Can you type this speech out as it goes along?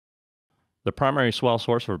The primary swell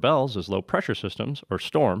source for bells is low pressure systems, or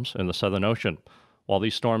storms, in the Southern Ocean. While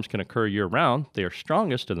these storms can occur year round, they are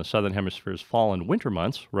strongest in the Southern Hemisphere's fall and winter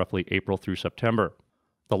months, roughly April through September.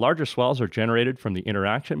 The larger swells are generated from the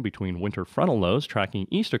interaction between winter frontal lows tracking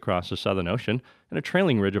east across the Southern Ocean and a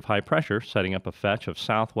trailing ridge of high pressure setting up a fetch of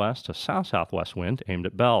southwest to south-southwest wind aimed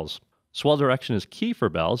at bells. Swell direction is key for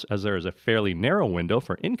bells as there is a fairly narrow window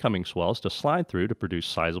for incoming swells to slide through to produce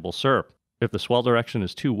sizable surf. If the swell direction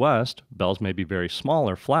is too west, bells may be very small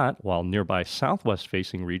or flat, while nearby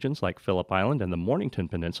southwest-facing regions like Phillip Island and the Mornington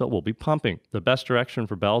Peninsula will be pumping. The best direction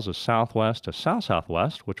for bells is southwest to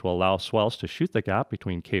south-southwest, which will allow swells to shoot the gap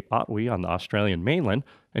between Cape Otway on the Australian mainland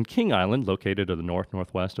and King Island, located to the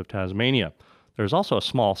north-northwest of Tasmania. There is also a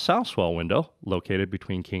small south swell window located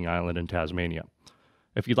between King Island and Tasmania.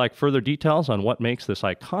 If you'd like further details on what makes this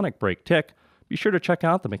iconic break tick, be sure to check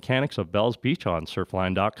out the mechanics of Bells Beach on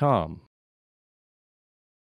Surfline.com.